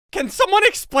Can someone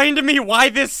explain to me why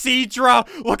this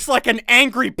KINGDRA looks like an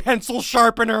angry pencil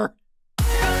sharpener?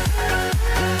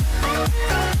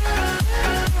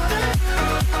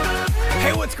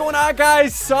 Hey, what's going on,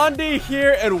 guys? SSundee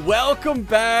here, and welcome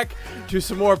back to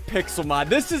some more Pixelmon.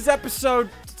 This is episode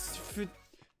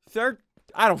third.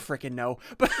 I don't freaking know,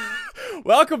 but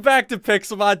welcome back to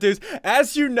Pixelmon, dudes.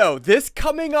 As you know, this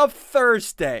coming up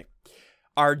Thursday,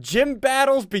 our gym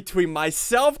battles between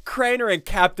myself, Crainer, and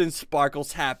Captain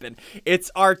Sparkles happen. It's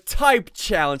our type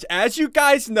challenge. As you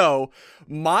guys know,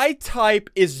 my type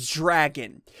is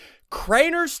Dragon.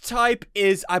 Crainer's type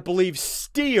is, I believe,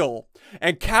 Steel.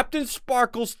 And Captain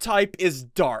Sparkles' type is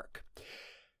Dark.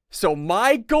 So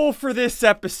my goal for this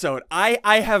episode, I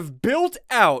have built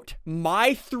out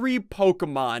my 3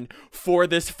 Pokemon for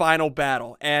this final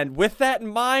battle. And with that in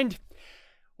mind,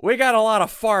 we got a lot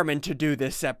of farming to do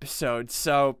this episode,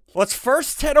 so let's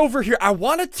first head over here. I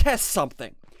want to test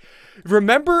something.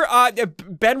 Remember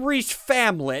Benry's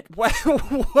Famlet?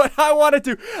 What I want to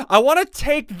do, I want to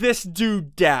take this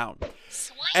dude down.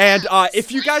 And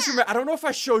if you guys remember, I don't know if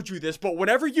I showed you this, but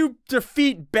whenever you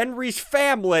defeat Benry's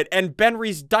Famlet and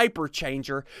Benry's Diaper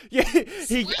Changer,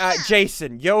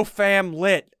 Jason, yo fam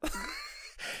lit,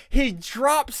 he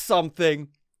drops something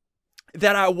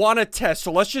that I want to test.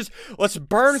 So let's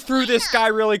burn through this guy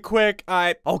really quick.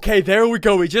 Okay, there we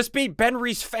go. We just beat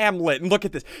Benry's Famlet, and look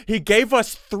at this. He gave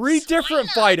us 3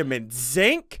 different vitamins.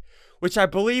 Zinc, which I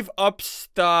believe ups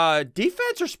the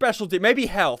defense or specialty, maybe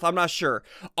health, I'm not sure.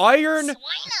 Iron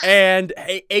and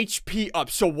HP up.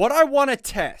 So what I want to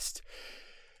test,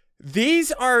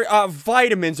 these are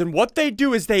vitamins, and what they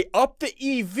do is they up the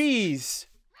EVs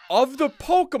of the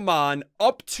Pokemon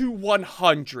up to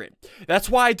 100. That's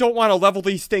why I don't want to level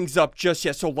these things up just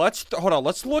yet. So hold on,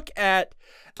 let's look at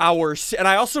our, and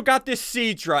I also got this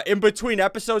KINGDRA. In between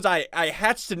episodes, I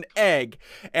hatched an egg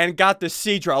and got the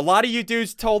KINGDRA. A lot of you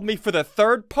dudes told me for the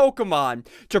 3rd Pokemon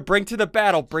to bring to the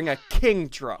battle, bring a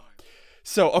KINGDRA.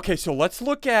 So, okay, so let's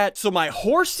look at, so my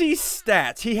Horsey's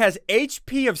stats, he has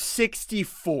HP of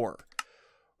 64.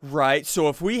 Right, so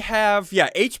if we have, yeah,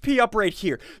 HP up right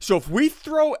here. So if we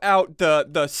throw out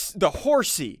the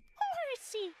Horsey,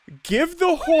 give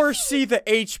the Horsey the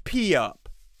HP up.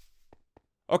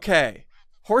 Okay,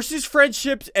 Horsey's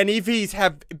friendships and EVs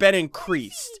have been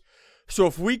increased. So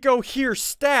if we go here,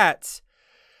 stats,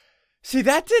 see,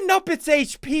 that didn't up its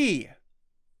HP.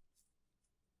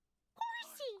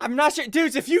 I'm not sure,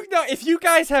 dudes, if you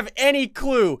guys have any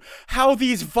clue how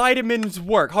these vitamins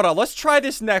work. Hold on, let's try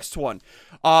this next one.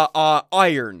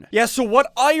 Iron. Yeah, so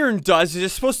what iron does is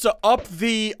it's supposed to up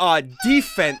the,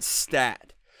 defense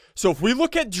stat. So if we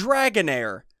look at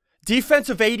Dragonair, defense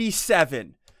of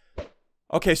 87.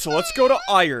 Okay, so let's go to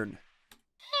iron.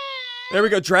 There we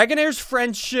go. Dragonair's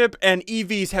friendship and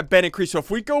EVs have been increased. So if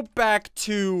we go back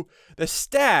to the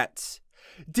stats,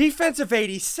 defense of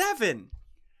 87.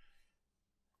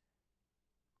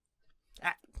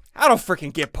 I don't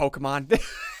freaking get Pokemon.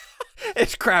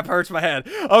 This crap hurts my head.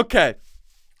 Okay.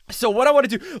 So what I want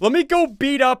to do, let me go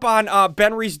beat up on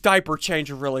Benry's Diaper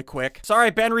Changer really quick.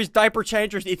 Sorry, Benry's Diaper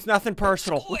Changer, it's nothing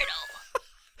personal.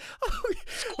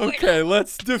 Okay,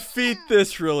 let's defeat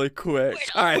this really quick.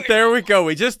 Alright, there we go.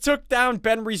 We just took down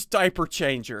Benry's Diaper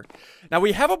Changer. Now,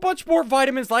 we have a bunch more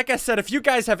vitamins. Like I said, if you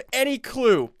guys have any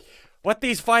clue what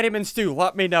these vitamins do,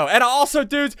 let me know. And also,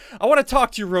 dudes, I want to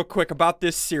talk to you real quick about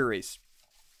this series.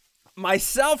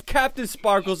 Myself, Captain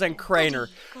Sparkles, and Crainer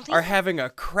are having a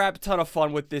crap ton of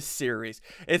fun with this series.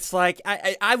 It's like,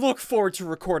 I look forward to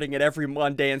recording it every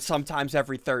Monday and sometimes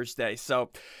every Thursday. So,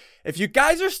 if you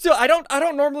guys are still, I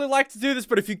don't normally like to do this,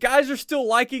 but if you guys are still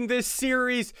liking this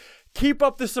series, keep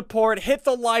up the support, hit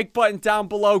the like button down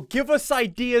below, give us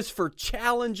ideas for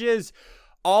challenges,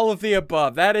 all of the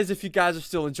above. That is if you guys are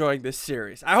still enjoying this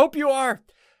series. I hope you are.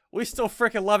 We still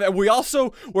freaking love it. And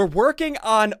we're working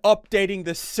on updating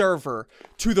the server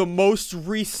to the most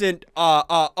recent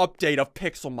update of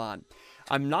Pixelmon.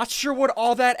 I'm not sure what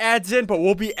all that adds in, but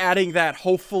we'll be adding that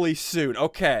hopefully soon.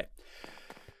 Okay.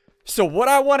 So what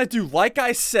I want to do, like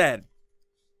I said,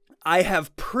 I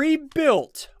have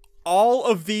pre-built all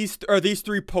of these 3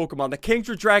 Pokemon, the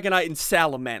KINGDRA, Dragonite, and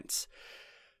Salamence.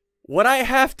 What I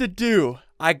have to do,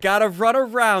 I gotta run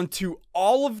around to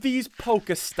all of these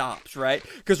Pokestops, right?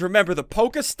 Because remember, the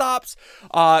Pokestops,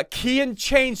 Kian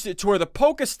changed it to where the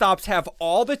Pokestops have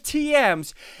all the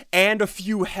TMs and a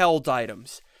few held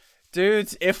items.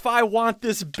 Dudes, if I want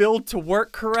this build to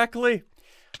work correctly,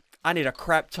 I need a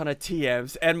crap ton of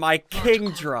TMs. And my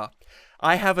KINGDRA,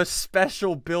 I have a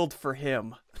special build for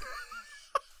him.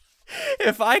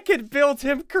 If I can build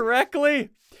him correctly,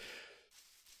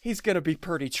 he's gonna be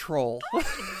pretty troll.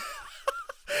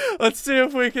 Let's see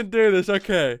if we can do this.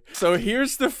 Okay. So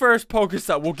here's the first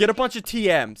Pokestop. We'll get a bunch of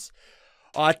TMs.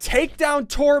 Takedown,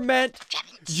 Torment,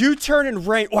 U-turn, and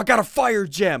Rain. Oh, I got a Fire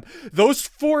Gem. Those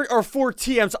four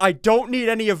TMs. I don't need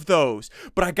any of those.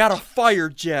 But I got a Fire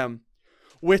Gem,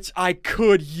 which I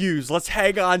could use. Let's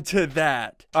hang on to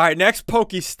that. All right, next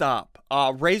Pokestop.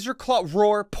 Razor Claw,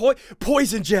 Roar,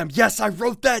 Poison Gem. Yes, I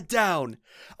wrote that down.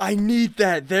 I need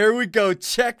that. There we go.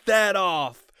 Check that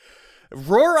off.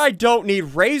 Roar, I don't need.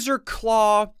 Razor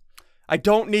Claw, I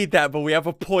don't need that, but we have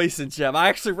a Poison Gem. I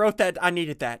actually wrote that. I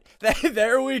needed that.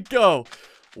 There we go.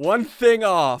 One thing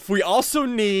off. We also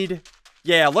need...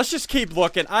 Yeah, let's just keep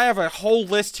looking. I have a whole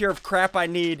list here of crap I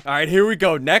need. All right, here we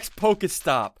go. Next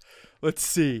Pokestop. Let's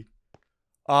see.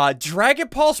 Dragon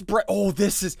Pulse. Oh,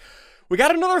 this is... We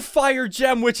got another Fire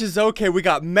Gem, which is okay. We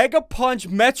got Mega Punch,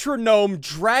 Metronome,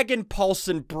 Dragon Pulse,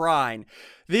 and Brine.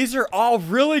 These are all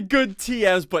really good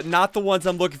TMs, but not the ones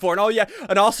I'm looking for. And oh yeah,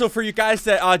 and also for you guys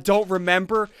that don't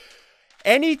remember,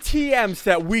 any TMs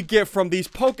that we get from these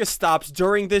Pokestops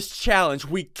during this challenge,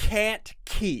 we can't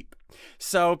keep.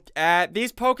 So,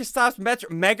 these Pokestops,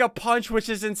 Mega Punch, which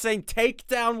is insane,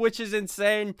 Takedown, which is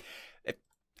insane,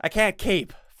 I can't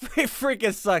keep.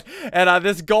 Freaking suck. And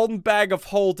this golden bag of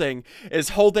holding is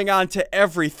holding on to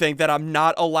everything that I'm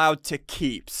not allowed to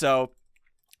keep. So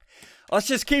let's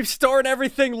just keep storing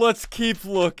everything. Let's keep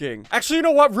looking. Actually, you know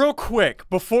what? Real quick,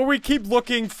 before we keep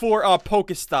looking for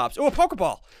Pokestops. Oh, a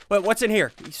Pokeball. Wait, what's in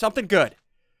here? Something good.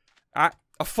 A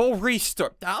full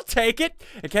restore. I'll take it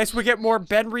in case we get more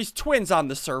Benry's twins on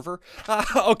the server.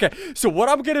 Okay, so what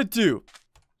I'm gonna do.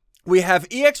 We have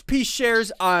EXP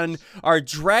shares on our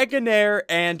Dragonair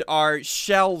and our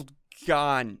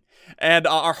Shelgon and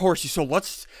our Horsey. So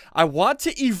I want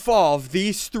to evolve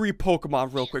these three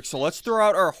Pokemon real quick. So let's throw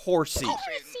out our Horsey.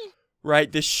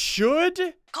 Right, this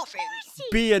should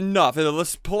be enough. And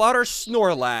let's pull out our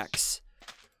Snorlax.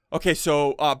 Okay,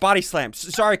 so Body Slam.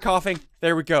 Sorry, coughing.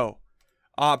 There we go.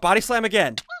 Body Slam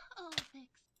again.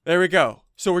 There we go.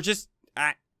 So we're just...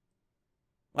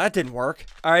 Well, that didn't work.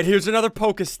 All right, here's another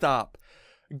Pokestop.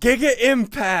 Giga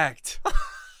Impact.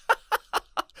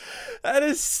 That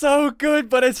is so good,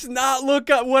 but it's not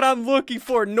what I'm looking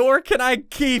for, nor can I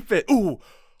keep it. Ooh.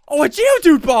 Oh, a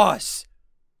Geodude boss.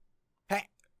 Hey.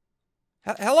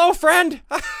 Hello, friend.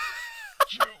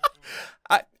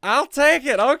 I'll take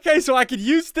it. Okay, so I could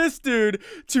use this dude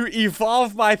to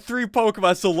evolve my three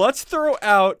Pokemon. So let's throw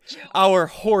out our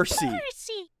Horsey.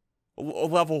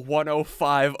 Level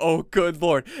 105. Oh, good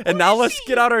lord. And now let's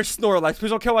get out our Snorlax.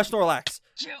 Please don't kill my Snorlax.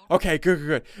 Okay,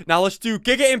 good. Now let's do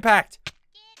Giga Impact.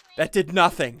 That did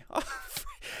nothing.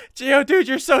 Geodude,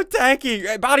 you're so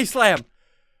tanky. Body Slam.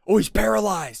 Oh, he's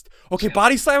paralyzed. Okay,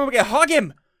 Body Slam him again. Hug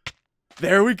him.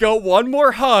 There we go. One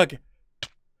more hug.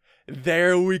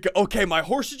 There we go. Okay, my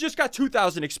Horsey just got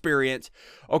 2,000 experience.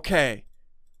 Okay.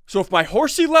 So if my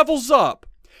Horsey levels up,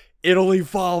 it'll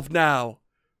evolve now.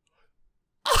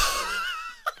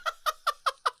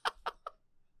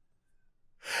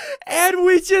 And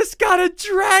we just got a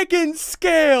Dragon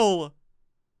Scale!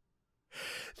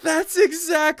 That's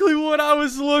exactly what I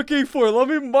was looking for. Let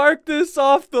me mark this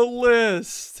off the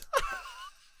list.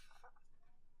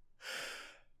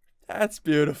 That's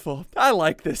beautiful. I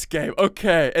like this game.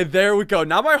 Okay, and there we go.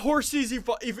 Now my Horsey is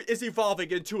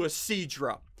evolving into a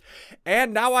Seadra.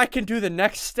 And now I can do the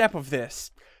next step of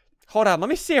this. Hold on, let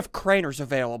me see if Crainer's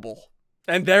available.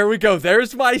 And there we go.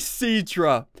 There's my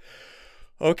Seadra.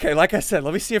 Okay, like I said,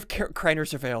 let me see if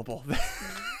Crainer's available.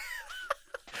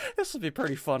 This will be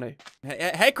pretty funny.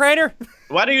 Hey, Crainer!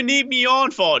 What do you need me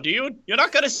on for, dude? You're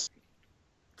not gonna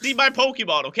see my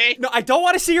Pokemon, okay? No, I don't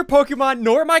want to see your Pokemon,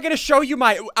 nor am I gonna show you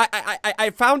my... I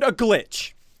found a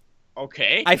glitch.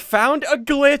 Okay. I found a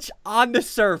glitch on the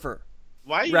server.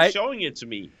 Why are you showing it to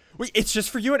me? It's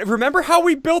just for you. And remember how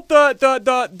we built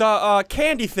the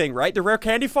candy thing, right? The rare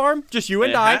candy farm? Just you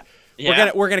and I.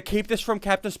 Yeah. We're gonna keep this from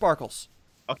Captain Sparkles.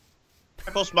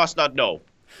 Sparkles must not know.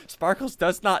 Sparkles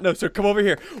does not know. So come over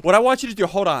here. What I want you to do,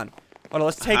 hold on.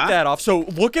 Let's take that off. So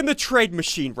look in the trade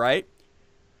machine, right?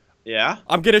 Yeah.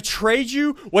 I'm gonna trade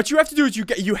you. What you have to do is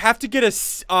you have to get a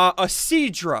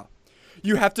Seadra.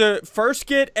 You have to first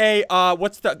get a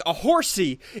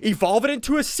Horsey, evolve it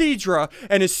into a Seadra,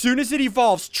 and as soon as it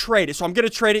evolves, trade it. So I'm gonna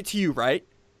trade it to you, right?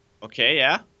 Okay,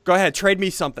 yeah. Go ahead, trade me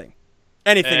something.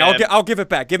 Anything. I'll give it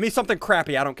back. Give me something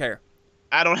crappy. I don't care.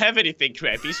 I don't have anything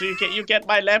crappy, so you get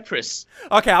my Lapras.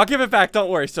 Okay, I'll give it back. Don't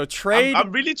worry. So trade. I'm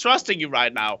really trusting you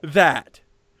right now. That.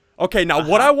 Okay, now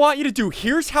what I want you to do.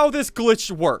 Here's how this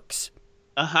glitch works.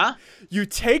 You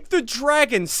take the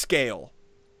Dragon Scale,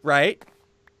 right?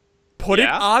 Put it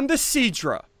on the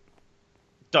Seadra.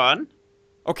 Done.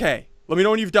 Okay. Let me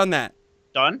know when you've done that.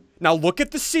 Done. Now look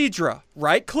at the Seadra.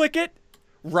 Right-click it.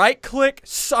 Right-click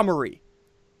Summary.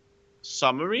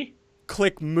 Summary.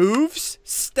 Click Moves,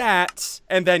 Stats,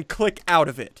 and then click out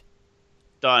of it.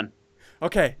 Done.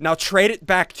 Okay, now trade it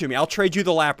back to me. I'll trade you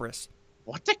the Lapras.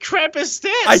 What the crap is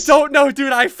this? I don't know,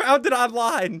 dude. I found it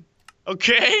online.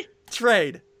 Okay.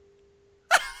 Trade.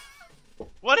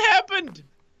 What happened?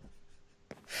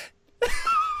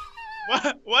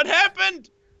 What happened?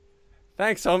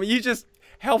 Thanks, homie. You just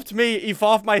helped me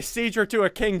evolve my Seadra to a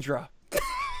KINGDRA.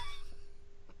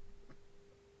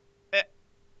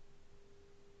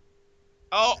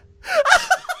 Oh.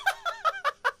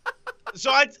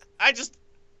 So I just.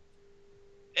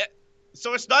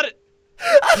 So it's not.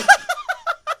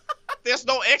 There's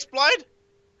no exploit?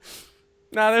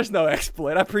 Nah, there's no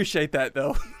exploit. I appreciate that,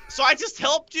 though. So I just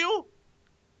helped you?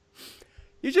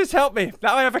 You just helped me.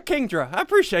 Now I have a KINGDRA. I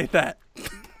appreciate that.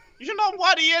 You know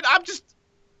what, Ian?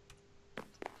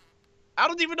 I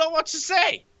don't even know what to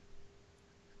say.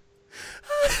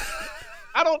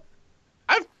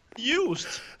 I'm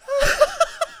used.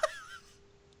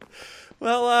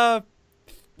 Well,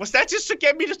 was that just to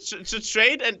get me to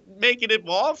trade and make it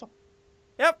evolve?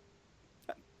 Yep.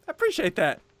 I appreciate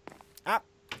that.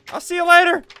 I'll see you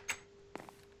later.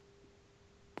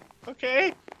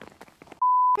 Okay.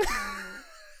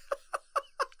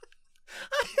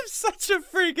 I am such a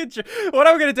freaking what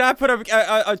I'm gonna do, I put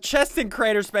a chest in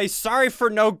crater space. Sorry for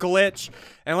no glitch.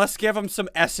 And let's give him some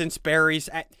essence berries.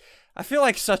 I feel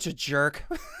like such a jerk.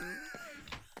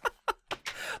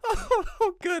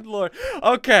 Oh, good lord.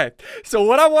 Okay, so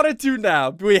what I want to do now,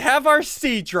 we have our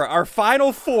Seadra, our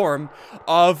final form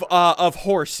of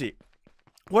Horsey.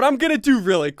 What I'm gonna do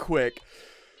really quick,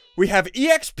 we have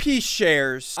EXP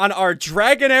shares on our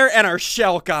Dragonair and our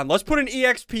Shelgon. Let's put an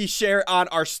EXP share on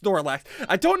our Snorlax.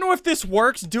 I don't know if this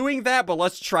works doing that, but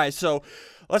let's try. So,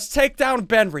 let's take down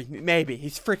Benry. Maybe.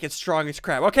 He's freaking strong as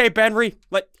crap. Okay, Benry.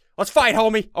 Let's fight,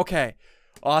 homie. Okay.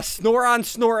 Snore on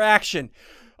snore action.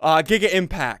 Giga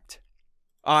Impact.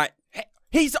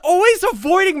 He's always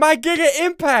avoiding my Giga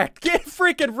Impact. Get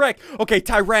freaking wrecked. Okay,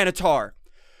 Tyranitar.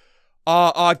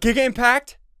 Giga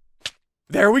Impact.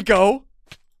 There we go.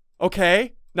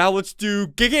 Okay, now let's do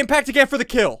Giga Impact again for the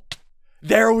kill.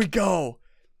 There we go.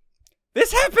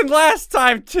 This happened last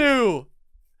time, too.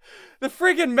 The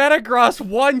friggin' Metagross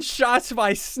one-shots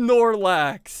my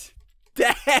Snorlax. Dang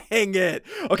it.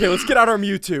 Okay, let's get out our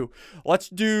Mewtwo. Let's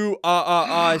do,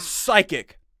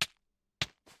 Psychic.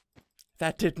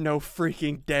 That did no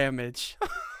freaking damage.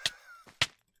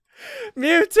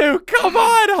 Mewtwo, come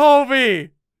on,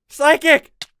 homie.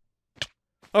 Psychic.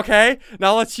 Okay,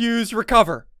 now let's use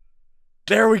Recover.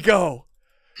 There we go.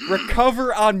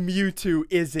 Recover on Mewtwo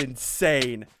is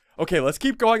insane. Okay, let's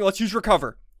keep going. Let's use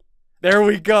Recover. There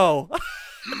we go.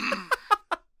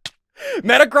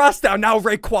 Metagross down. Now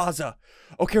Rayquaza.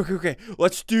 Okay.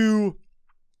 Let's do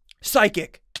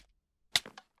Psychic.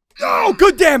 Oh,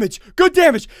 good damage. Good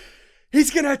damage.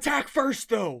 He's gonna attack first,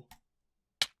 though.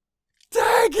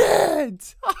 Dang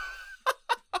it.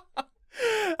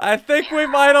 I think we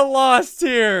might have lost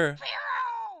here.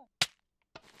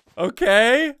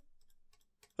 Okay.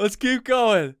 Let's keep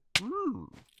going.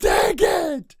 Dang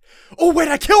it! Oh, wait,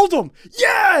 I killed him!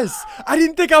 Yes! I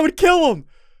didn't think I would kill him!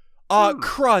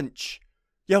 Crunch.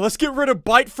 Yeah, let's get rid of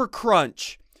Bite for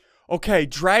Crunch. Okay,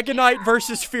 Dragonite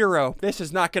versus Fearow. This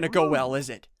is not gonna go well, is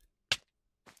it?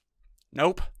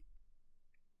 Nope.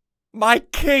 My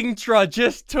KINGDRA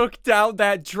just took down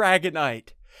that Dragonite.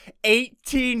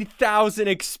 18,000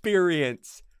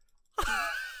 experience.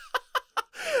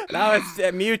 Now it's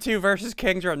Mewtwo versus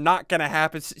KINGDRA. Not gonna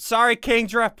happen. Sorry,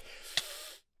 KINGDRA.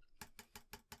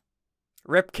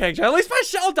 Rip KINGDRA. At least my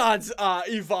Sheldon's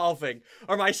evolving.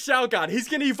 Or my Shelgon. He's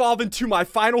gonna evolve into my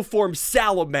final form,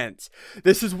 Salamence.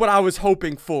 This is what I was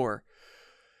hoping for.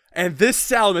 And this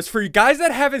Salamence, for you guys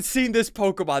that haven't seen this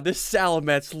Pokemon, this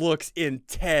Salamence looks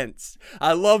intense.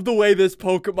 I love the way this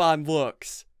Pokemon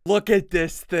looks. Look at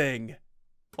this thing.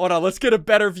 Hold on, let's get a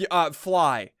better view.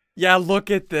 Fly. Yeah, look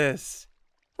at this.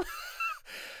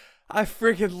 I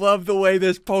freaking love the way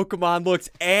this Pokemon looks.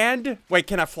 And, wait,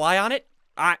 can I fly on it?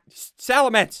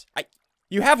 Salamence,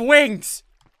 you have wings.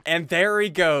 And there he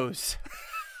goes.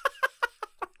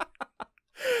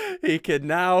 He can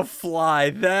now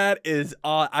fly. That is,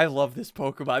 I love this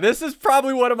Pokemon. This is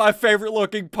probably one of my favorite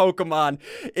looking Pokemon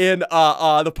in,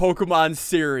 the Pokemon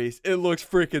series. It looks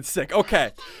freaking sick.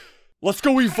 Okay, let's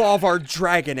go evolve our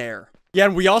Dragonair. Yeah,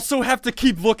 and we also have to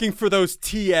keep looking for those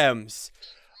TMs.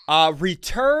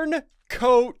 Return,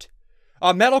 Coat,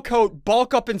 Metal Coat,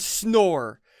 Bulk Up, and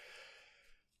Snore.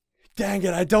 Dang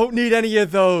it, I don't need any of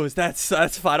those. That's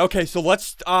fine. Okay, so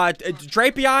let's,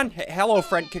 Drapion. Hello,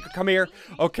 friend. Come here.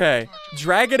 Okay.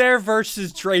 Dragonair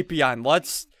versus Drapion.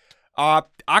 Let's,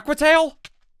 Aquatail?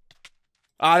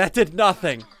 That did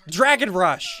nothing. Dragon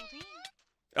Rush.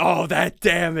 Oh, that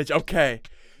damage. Okay.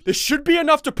 This should be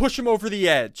enough to push him over the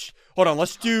edge. Hold on,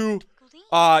 let's do,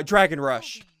 Dragon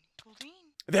Rush.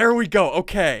 There we go.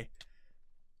 Okay.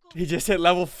 He just hit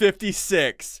level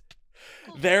 56.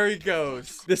 There he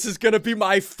goes. This is gonna be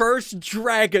my first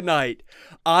Dragonite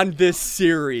on this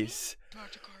series.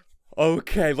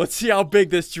 Okay, let's see how big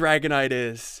this Dragonite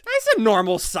is. He's a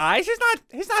normal size.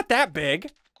 He's not that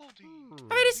big.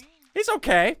 I mean, he's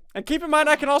okay. And keep in mind,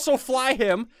 I can also fly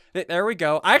him. There we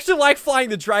go. I actually like flying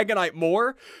the Dragonite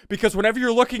more because whenever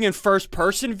you're looking in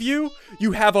first-person view,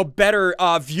 you have a better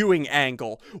viewing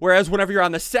angle. Whereas whenever you're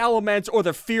on the Salamence or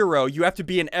the Fearow, you have to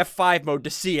be in F5 mode to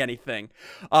see anything.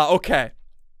 Okay.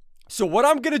 So what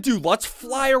I'm gonna do, let's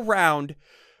fly around,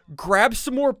 grab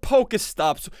some more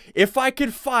Pokestops. If I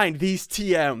can find these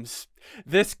TMs,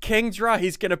 this KINGDRA,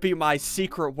 he's gonna be my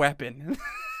secret weapon.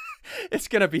 It's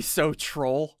gonna be so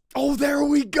troll. Oh, there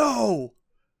we go!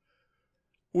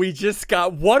 We just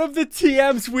got one of the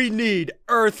TMs we need,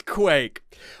 Earthquake.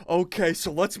 Okay,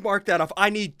 so let's mark that off. I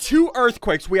need 2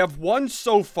 Earthquakes. We have 1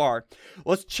 so far.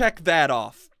 Let's check that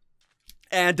off.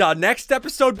 And next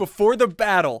episode before the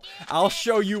battle, I'll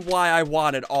show you why I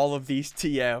wanted all of these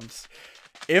TMs.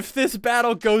 If this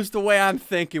battle goes the way I'm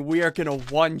thinking, we are gonna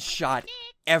one-shot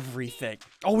everything.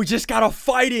 Oh, we just got a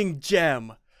fighting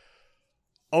gem.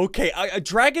 Okay, a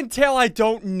Dragon Tail I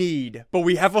don't need, but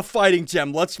we have a fighting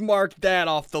gem. Let's mark that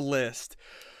off the list.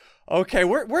 Okay,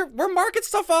 we're marking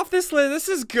stuff off this list. This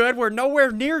is good. We're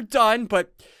nowhere near done,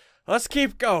 but let's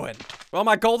keep going. Well,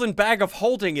 my golden bag of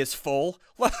holding is full.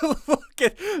 Let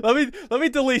me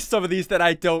delete some of these that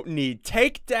I don't need.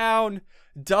 Takedown,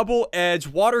 double edge,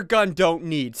 water gun don't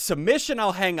need. Submission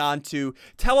I'll hang on to.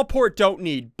 Teleport don't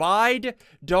need. Bide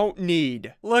don't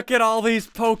need. Look at all these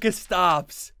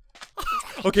Pokestops.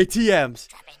 Okay, TMs.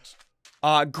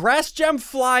 Grass Gem,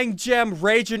 Flying Gem,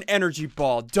 Rage, and Energy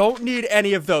Ball. Don't need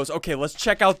any of those. Okay, let's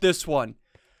check out this one.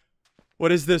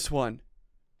 What is this one?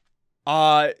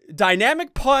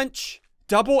 Dynamic Punch,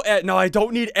 Double Edge. No, I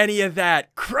don't need any of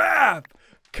that. Crap!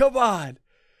 Come on.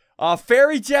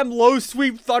 Fairy Gem, Low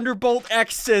Sweep, Thunderbolt,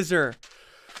 X Scissor.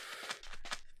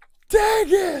 Dang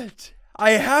it!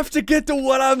 I have to get to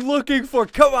what I'm looking for.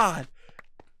 Come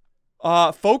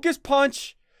on. Focus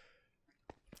Punch.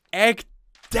 Egg,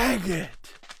 dang it.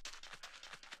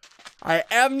 I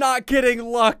am not getting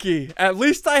lucky. At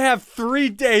least I have 3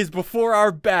 days before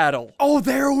our battle. Oh,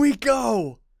 there we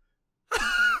go.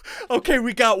 Okay,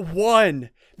 we got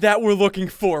 1 that we're looking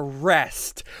for.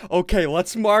 Rest. Okay,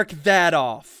 let's mark that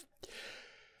off.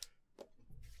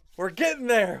 We're getting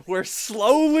there. We're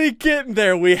slowly getting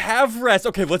there. We have rest.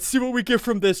 Okay, let's see what we get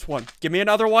from this one. Give me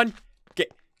another one.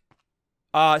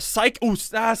 Psychic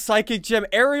Gem,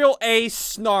 Aerial Ace,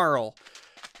 Snarl.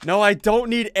 No, I don't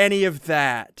need any of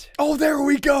that. Oh, there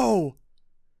we go.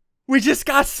 We just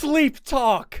got Sleep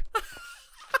Talk.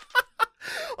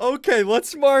 Okay,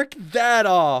 let's mark that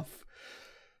off.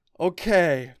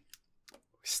 Okay.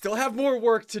 Still have more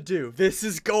work to do. This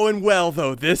is going well,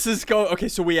 though. This is going... Okay,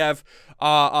 so we have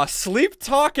Sleep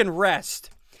Talk and Rest.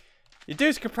 You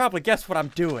dudes could probably guess what I'm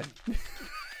doing.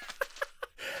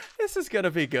 This is gonna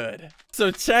be good.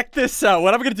 So check this out.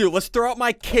 What I'm gonna do, let's throw out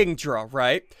my KINGDRA,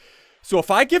 right? So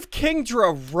if I give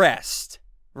KINGDRA Rest,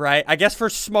 right? I guess for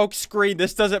Smoke Screen,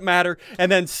 this doesn't matter.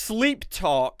 And then Sleep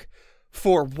Talk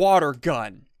for Water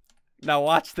Gun. Now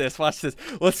watch this, watch this.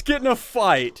 Let's get in a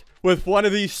fight with one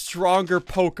of these stronger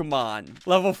Pokemon.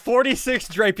 Level 46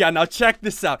 Drapion. Now check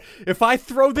this out. If I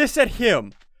throw this at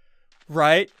him,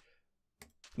 right?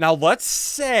 Now let's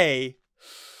say...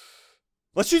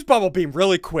 Let's use Bubble Beam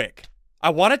really quick. I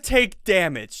want to take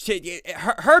damage.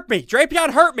 Hurt me.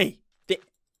 Drapion, hurt me.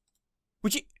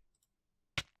 Would you...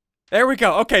 There we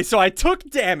go. Okay, so I took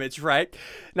damage, right?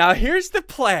 Now, here's the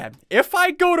plan. If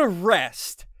I go to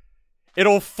rest,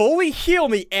 it'll fully heal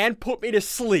me and put me to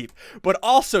sleep. But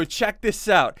also, check this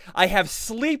out. I have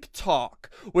Sleep Talk,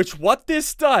 which what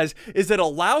this does is it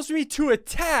allows me to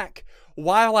attack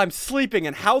while I'm sleeping.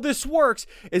 And how this works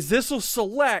is this will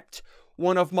select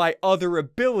one of my other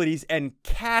abilities and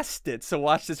cast it. So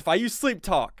watch this. If I use Sleep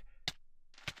Talk,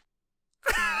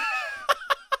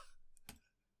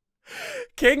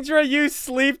 KINGDRA used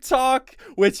Sleep Talk,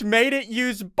 which made it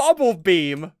use Bubble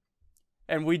Beam,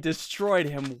 and we destroyed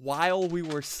him while we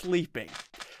were sleeping.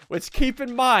 Which, keep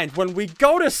in mind, when we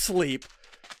go to sleep,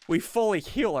 we fully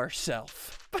heal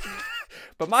ourselves.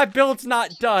 But my build's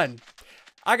not done.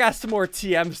 I got some more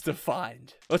TMs to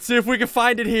find. Let's see if we can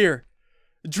find it here.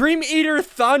 Dream Eater,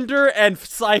 Thunder, and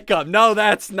Psych Up. No,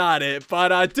 that's not it.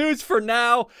 But, dudes, for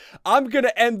now, I'm going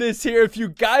to end this here. If you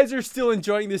guys are still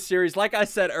enjoying this series, like I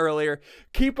said earlier,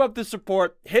 keep up the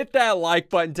support. Hit that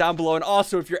like button down below. And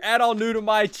also, if you're at all new to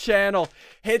my channel,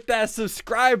 hit that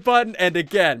subscribe button. And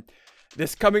again,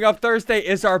 this coming up Thursday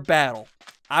is our battle.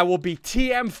 I will be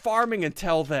TM farming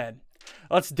until then.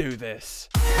 Let's do this.